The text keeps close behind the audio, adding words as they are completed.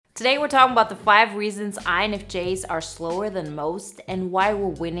Today we're talking about the 5 reasons INFJs are slower than most and why we're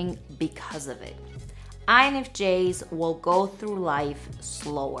winning because of it. INFJs will go through life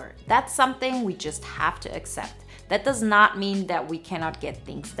slower. That's something we just have to accept. That does not mean that we cannot get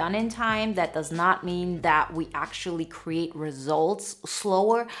things done in time. That does not mean that we actually create results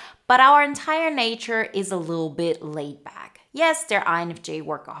slower, but our entire nature is a little bit laid back. Yes, they're INFJ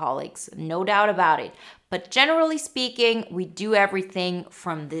workaholics, no doubt about it. But generally speaking, we do everything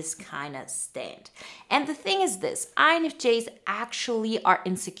from this kind of stand. And the thing is this, INFJs actually are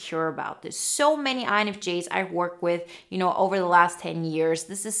insecure about this. So many INFJs I work with, over the last 10 years,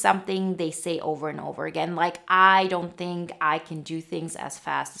 this is something they say over and over again. Like, I don't think I can do things as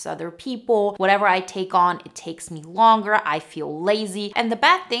fast as other people. Whatever I take on, it takes me longer. I feel lazy. And the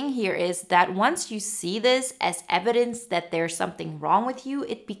bad thing here is that once you see this as evidence that there's something wrong with you,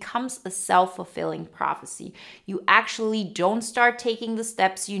 it becomes a self-fulfilling prophecy. You actually don't start taking the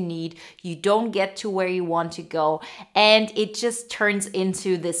steps you need. You don't get to where you want to go. And it just turns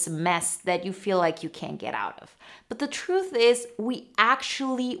into this mess that you feel like you can't get out of. But the truth is, we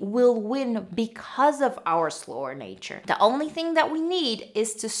actually will win because of our slower nature. The only thing that we need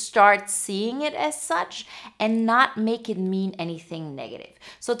is to start seeing it as such and not make it mean anything negative.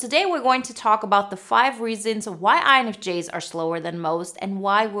 So today we're going to talk about the 5 reasons why INFJs are slower than most and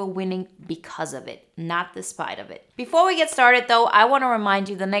why we're winning because of it, not despite of it. Before we get started though, I want to remind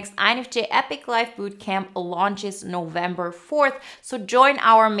you the next INFJ Epic Life Bootcamp launches November 4th. So join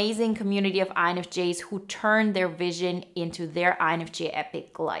our amazing community of INFJs who turn their vision into their INFJ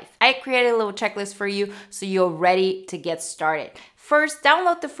Epic Life. I created a little checklist for you so you're ready to get started. First,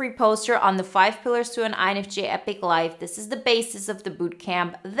 download the free poster on the 5 pillars to an INFJ Epic Life. This is the basis of the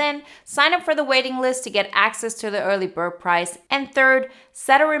bootcamp. Then, sign up for the waiting list to get access to the early bird price. And third,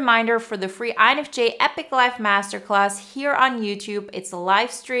 set a reminder for the free INFJ Epic Life Masterclass here on YouTube. It's a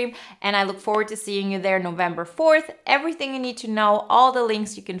live stream, and I look forward to seeing you there November 4th. Everything you need to know, all the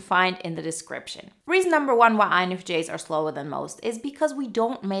links you can find in the description. Reason number 1 why INFJs are slower than most is because we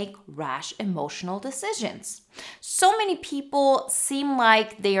don't make rash emotional decisions. So many people seem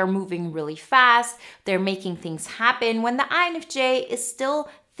like they are moving really fast, they're making things happen when the INFJ is still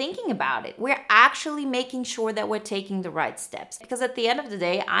thinking about it. We're actually making sure that we're taking the right steps. Because at the end of the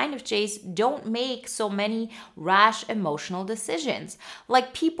day, INFJs don't make so many rash emotional decisions.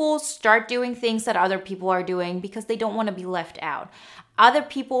 Like, people start doing things that other people are doing because they don't want to be left out. Other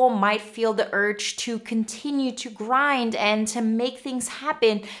people might feel the urge to continue to grind and to make things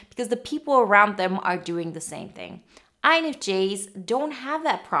happen because the people around them are doing the same thing. INFJs don't have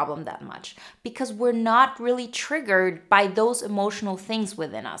that problem that much because we're not really triggered by those emotional things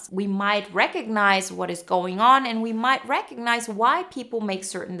within us. We might recognize what is going on and we might recognize why people make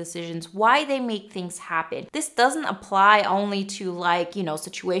certain decisions, why they make things happen. This doesn't apply only to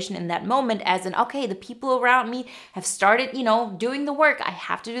situation in that moment as in, okay, the people around me have started, doing the work. I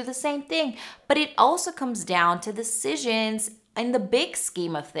have to do the same thing. But it also comes down to decisions in the big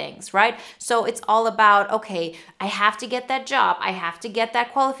scheme of things, right? So it's all about, okay, I have to get that job. I have to get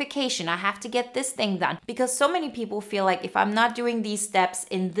that qualification. I have to get this thing done. Because so many people feel like if I'm not doing these steps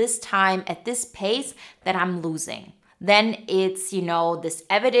in this time, at this pace, that I'm losing. Then it's, this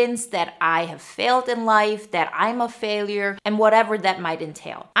evidence that I have failed in life, that I'm a failure, and whatever that might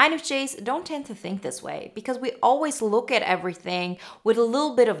entail. INFJs don't tend to think this way because we always look at everything with a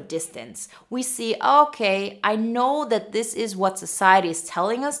little bit of distance. We see, okay, I know that this is what society is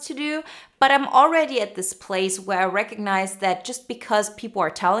telling us to do, but I'm already at this place where I recognize that just because people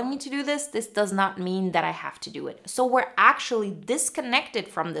are telling me to do this, this does not mean that I have to do it. So we're actually disconnected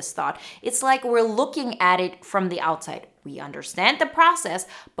from this thought. It's like we're looking at it from the outside. We understand the process,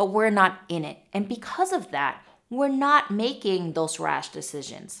 but we're not in it. And because of that, we're not making those rash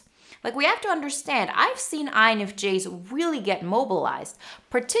decisions. Like, we have to understand, I've seen INFJs really get mobilized,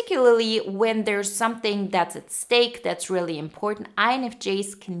 particularly when there's something that's at stake that's really important.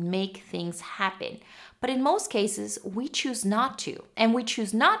 INFJs can make things happen. But in most cases, we choose not to. And we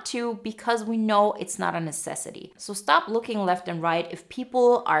choose not to because we know it's not a necessity. So stop looking left and right. If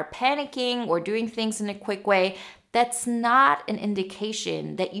people are panicking or doing things in a quick way, that's not an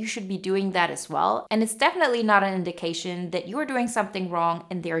indication that you should be doing that as well. And it's definitely not an indication that you're doing something wrong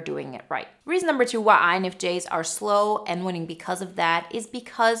and they're doing it right. Reason number 2 why INFJs are slow and winning because of that is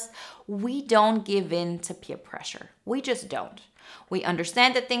because we don't give in to peer pressure. We just don't. We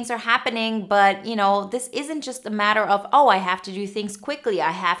understand that things are happening, but this isn't just a matter of, oh, I have to do things quickly.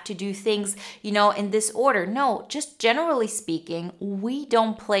 I have to do things, in this order. No, just generally speaking, we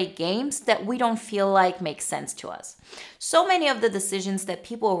don't play games that we don't feel like make sense to us. So many of the decisions that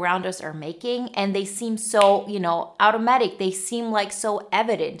people around us are making, and they seem so, automatic. They seem like so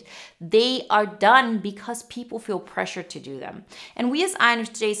evident. They are done because people feel pressure to do them. And we as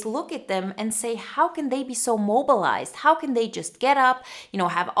INFJs look at them and say, how can they be so mobilized? How can they just get up,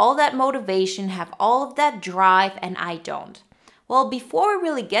 have all that motivation, have all of that drive, and I don't? Well, before we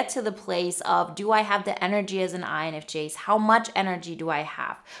really get to the place of, do I have the energy as an INFJ? How much energy do I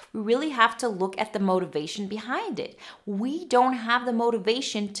have? We really have to look at the motivation behind it. We don't have the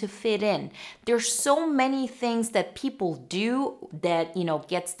motivation to fit in. There's so many things that people do that,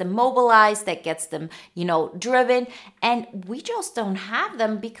 gets them mobilized, that gets them, driven, and we just don't have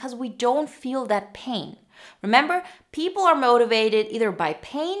them because we don't feel that pain. Remember, people are motivated either by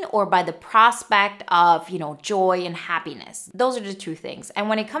pain or by the prospect of, joy and happiness. Those are the two things. And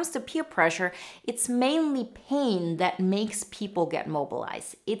when it comes to peer pressure, it's mainly pain that makes people get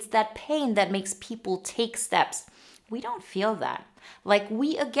mobilized. It's that pain that makes people take steps. We don't feel that. Like,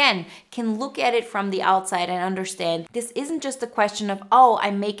 we, again, can look at it from the outside and understand this isn't just a question of, oh,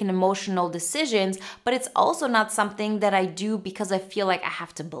 I'm making emotional decisions, but it's also not something that I do because I feel like I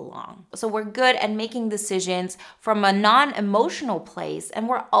have to belong. So we're good at making decisions from a non-emotional place, and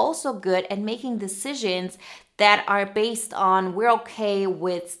we're also good at making decisions that are based on we're okay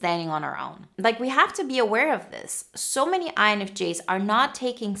with standing on our own. Like, we have to be aware of this. So many INFJs are not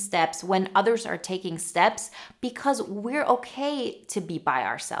taking steps when others are taking steps because we're okay to be by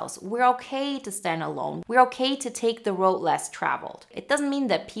ourselves. We're okay to stand alone. We're okay to take the road less traveled. It doesn't mean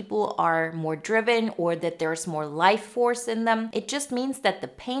that people are more driven or that there's more life force in them. It just means that the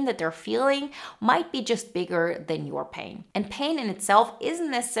pain that they're feeling might be just bigger than your pain. And pain in itself isn't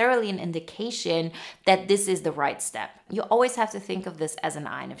necessarily an indication that this is the right step. You always have to think of this as an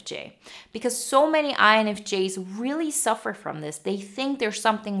INFJ because so many INFJs really suffer from this. They think there's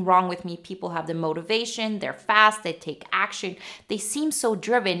something wrong with me. People have the motivation, they're fast, they take action, they seem so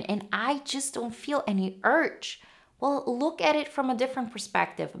driven, and I just don't feel any urge. Well, look at it from a different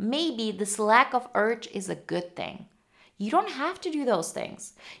perspective. Maybe this lack of urge is a good thing. You don't have to do those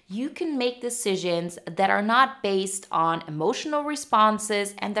things. You can make decisions that are not based on emotional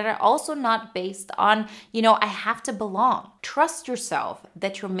responses and that are also not based on, I have to belong. Trust yourself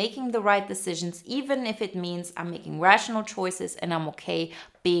that you're making the right decisions, even if it means I'm making rational choices and I'm okay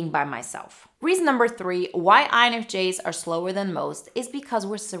being by myself. Reason number 3, why INFJs are slower than most is because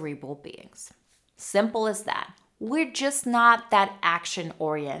we're cerebral beings. Simple as that. We're just not that action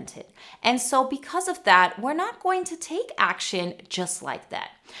oriented. And so because of that, we're not going to take action just like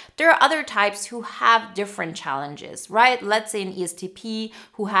that. There are other types who have different challenges, right? Let's say an ESTP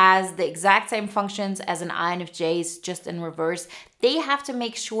who has the exact same functions as an INFJ, just in reverse. They have to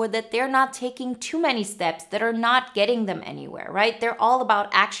make sure that they're not taking too many steps that are not getting them anywhere, right? They're all about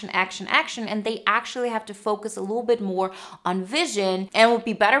action, action, action, and they actually have to focus a little bit more on vision, and it would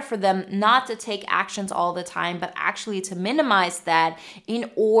be better for them not to take actions all the time, but actually to minimize that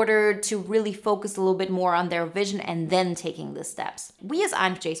in order to really focus a little bit more on their vision and then taking the steps. We as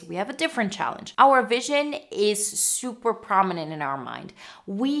INFJs, we have a different challenge. Our vision is super prominent in our mind.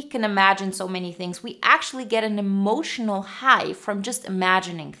 We can imagine so many things. We actually get an emotional high from just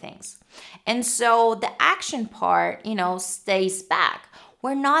imagining things. And so the action part, stays back.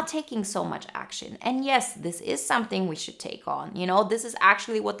 We're not taking so much action. And yes, this is something we should take on. This is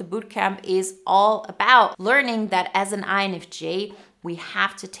actually what the bootcamp is all about. Learning that as an INFJ, we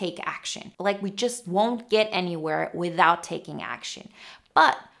have to take action. Like, we just won't get anywhere without taking action.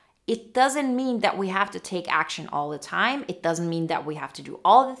 But it doesn't mean that we have to take action all the time. It doesn't mean that we have to do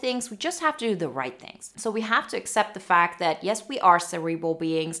all the things. We just have to do the right things. So we have to accept the fact that, yes, we are cerebral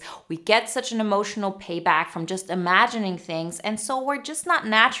beings. We get such an emotional payback from just imagining things. And so we're just not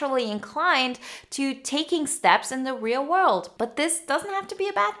naturally inclined to taking steps in the real world. But this doesn't have to be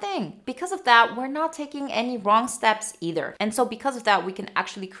a bad thing. Because of that, we're not taking any wrong steps either. And so because of that, we can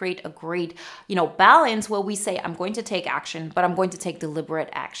actually create a great, balance where we say, I'm going to take action, but I'm going to take deliberate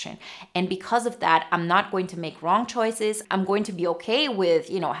action. And because of that, I'm not going to make wrong choices. I'm going to be okay with,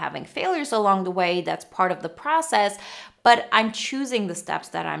 having failures along the way. That's part of the process. But I'm choosing the steps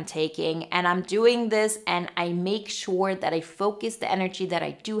that I'm taking, and I'm doing this, and I make sure that I focus the energy that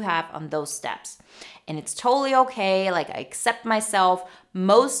I do have on those steps. And it's totally okay. Like, I accept myself.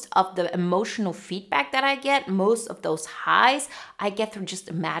 Most of the emotional feedback that I get, most of those highs, I get through just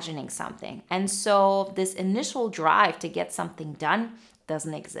imagining something. And so this initial drive to get something done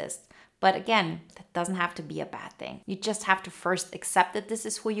doesn't exist. But again, that doesn't have to be a bad thing. You just have to first accept that this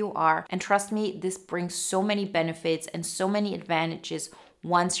is who you are. And trust me, this brings so many benefits and so many advantages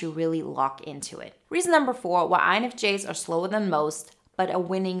once you really lock into it. Reason number 4, why INFJs are slower than most, but are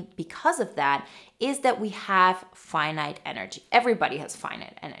winning because of that, is that we have finite energy. Everybody has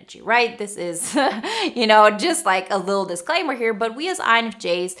finite energy, right? This is, just like a little disclaimer here, but we as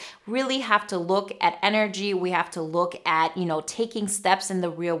INFJs really have to look at energy. We have to look at, taking steps in the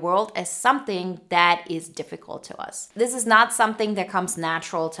real world as something that is difficult to us. This is not something that comes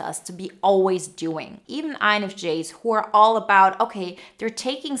natural to us to be always doing. Even INFJs who are all about, okay, they're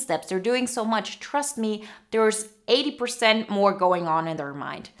taking steps, they're doing so much. Trust me, there's 80% more going on in their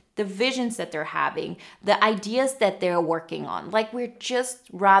mind. The visions that they're having, the ideas that they're working on. Like, we're just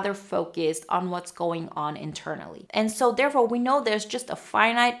rather focused on what's going on internally. And so therefore we know there's just a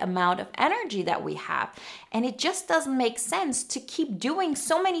finite amount of energy that we have. And it just doesn't make sense to keep doing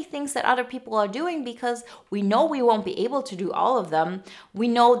so many things that other people are doing, because we know we won't be able to do all of them. We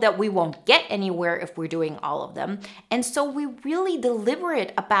know that we won't get anywhere if we're doing all of them. And so we really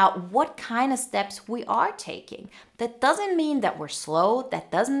deliberate about what kind of steps we are taking. That doesn't mean that we're slow.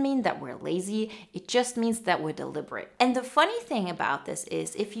 That doesn't mean that we're lazy. It just means that we're deliberate. And the funny thing about this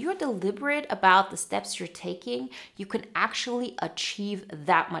is, if you're deliberate about the steps you're taking, you can actually achieve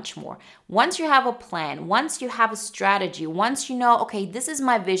that much more. Once you have a plan, once you have a strategy, once you know, okay, this is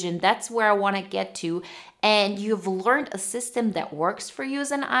my vision, that's where I want to get to, and you've learned a system that works for you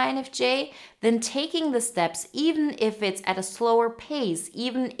as an INFJ, then taking the steps, even if it's at a slower pace,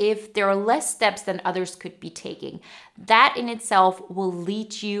 even if there are less steps than others could be taking, that in itself will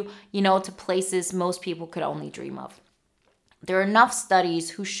lead you, to places most people could only dream of. There are enough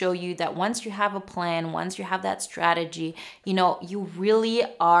studies who show you that once you have a plan, once you have that strategy, you really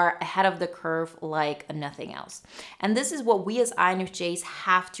are ahead of the curve like nothing else. And this is what we as INFJs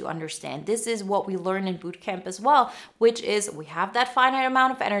have to understand. This is what we learn in bootcamp as well, which is we have that finite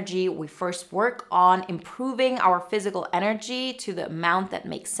amount of energy. We first work on improving our physical energy to the amount that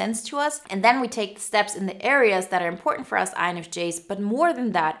makes sense to us. And then we take the steps in the areas that are important for us INFJs. But more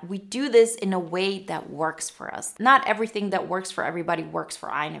than that, we do this in a way that works for us. Not everything that works for everybody works for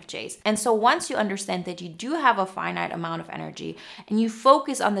INFJs. And so once you understand that you do have a finite amount of energy and you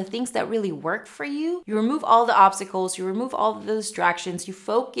focus on the things that really work for you, you remove all the obstacles, you remove all the distractions, you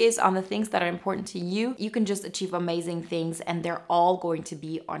focus on the things that are important to you, you can just achieve amazing things, and they're all going to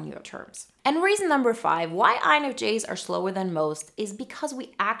be on your terms. And reason number 5, why INFJs are slower than most, is because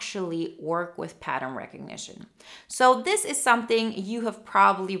we actually work with pattern recognition. So this is something you have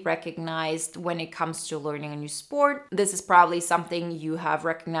probably recognized when it comes to learning a new sport. This is probably something you have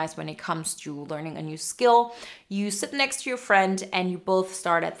recognized when it comes to learning a new skill. You sit next to your friend and you both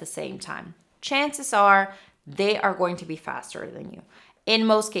start at the same time. Chances are they are going to be faster than you. In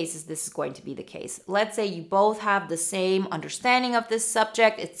most cases, this is going to be the case. Let's say you both have the same understanding of this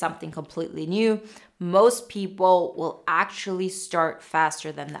subject. It's something completely new. Most people will actually start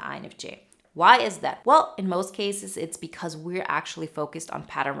faster than the INFJ. Why is that? Well, in most cases, it's because we're actually focused on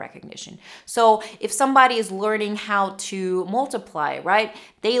pattern recognition. So if somebody is learning how to multiply, right?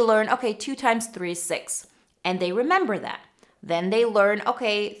 They learn, okay, 2 times 3 is 6, and they remember that. Then they learn,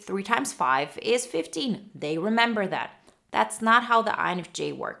 okay, 3 times 5 is 15. They remember that. That's not how the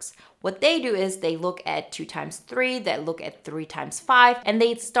INFJ works. What they do is they look at 2 times 3, they look at 3 times 5, and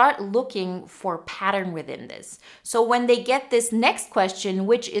they start looking for pattern within this. So when they get this next question,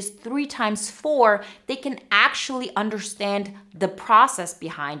 which is 3 times 4, they can actually understand the process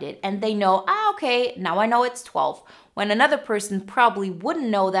behind it. And they know, okay, now I know it's 12. When another person probably wouldn't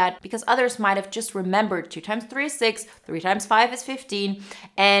know that, because others might have just remembered 2 times 3 is 6, 3 times 5 is 15,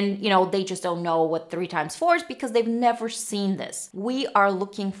 and they just don't know what 3 times 4 is because they've never seen this. We are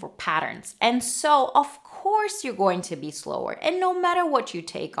looking for patterns. And so, of course, you're going to be slower, and no matter what you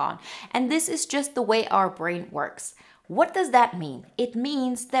take on. And this is just the way our brain works. What does that mean? It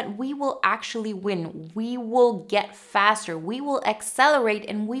means that we will actually win. We will get faster. We will accelerate,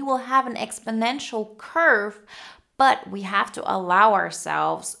 and we will have an exponential curve. But we have to allow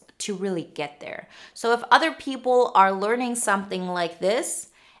ourselves to really get there. So if other people are learning something like this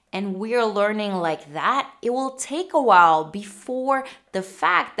and we're learning like that, it will take a while before the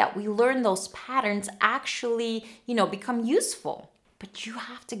fact that we learn those patterns actually, become useful. But you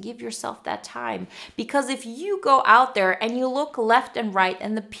have to give yourself that time, because if you go out there and you look left and right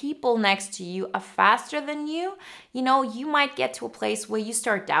and the people next to you are faster than you, you might get to a place where you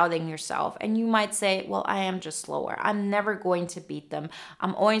start doubting yourself and you might say, well, I am just slower. I'm never going to beat them.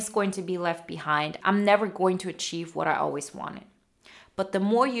 I'm always going to be left behind. I'm never going to achieve what I always wanted. But the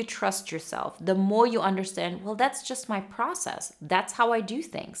more you trust yourself, the more you understand, well, that's just my process. That's how I do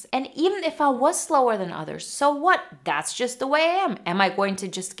things. And even if I was slower than others, so what? That's just the way I am. Am I going to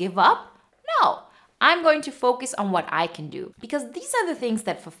just give up? No. I'm going to focus on what I can do because these are the things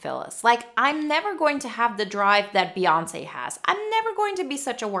that fulfill us. Like, I'm never going to have the drive that Beyonce has. I'm never going to be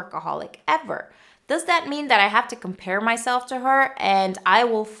such a workaholic ever. Does that mean that I have to compare myself to her and I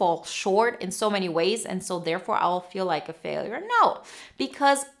will fall short in so many ways and so therefore I will feel like a failure? No,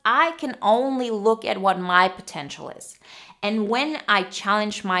 because I can only look at what my potential is. And when I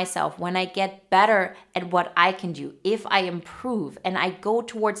challenge myself, when I get better at what I can do, if I improve and I go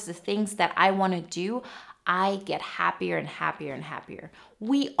towards the things that I want to do, I get happier and happier and happier.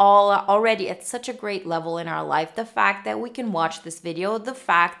 We all are already at such a great level in our life. The fact that we can watch this video, the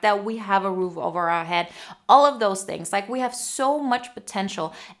fact that we have a roof over our head, all of those things. Like, we have so much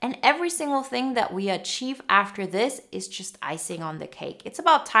potential, and every single thing that we achieve after this is just icing on the cake. It's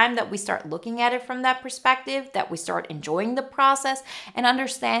about time that we start looking at it from that perspective, that we start enjoying the process and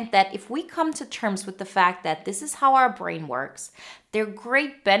understand that if we come to terms with the fact that this is how our brain works, there are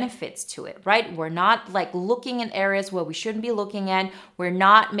great benefits to it, right? We're not like looking in areas where we shouldn't be looking at. We're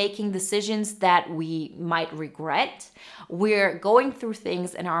not making decisions that we might regret. We're going through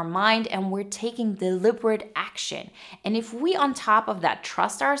things in our mind and we're taking deliberate action. And if we, on top of that,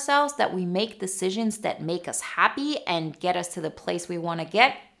 trust ourselves that we make decisions that make us happy and get us to the place we want to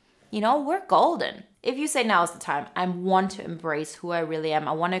get, we're golden. If you say now is the time, I want to embrace who I really am.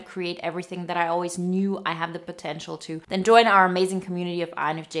 I want to create everything that I always knew I have the potential to. Then join our amazing community of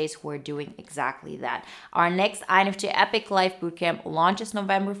INFJs who are doing exactly that. Our next INFJ Epic Life Bootcamp launches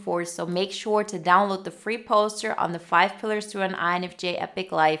November 4th, so make sure to download the free poster on the 5 pillars to an INFJ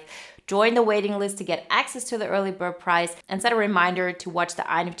Epic Life. Join the waiting list to get access to the early bird prize and set a reminder to watch the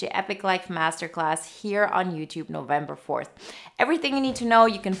INFJ Epic Life Masterclass here on YouTube November 4th. Everything you need to know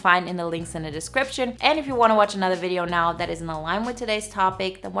you can find in the links in the description. And if you want to watch another video now that is in line with today's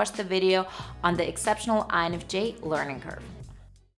topic, then watch the video on the exceptional INFJ learning curve.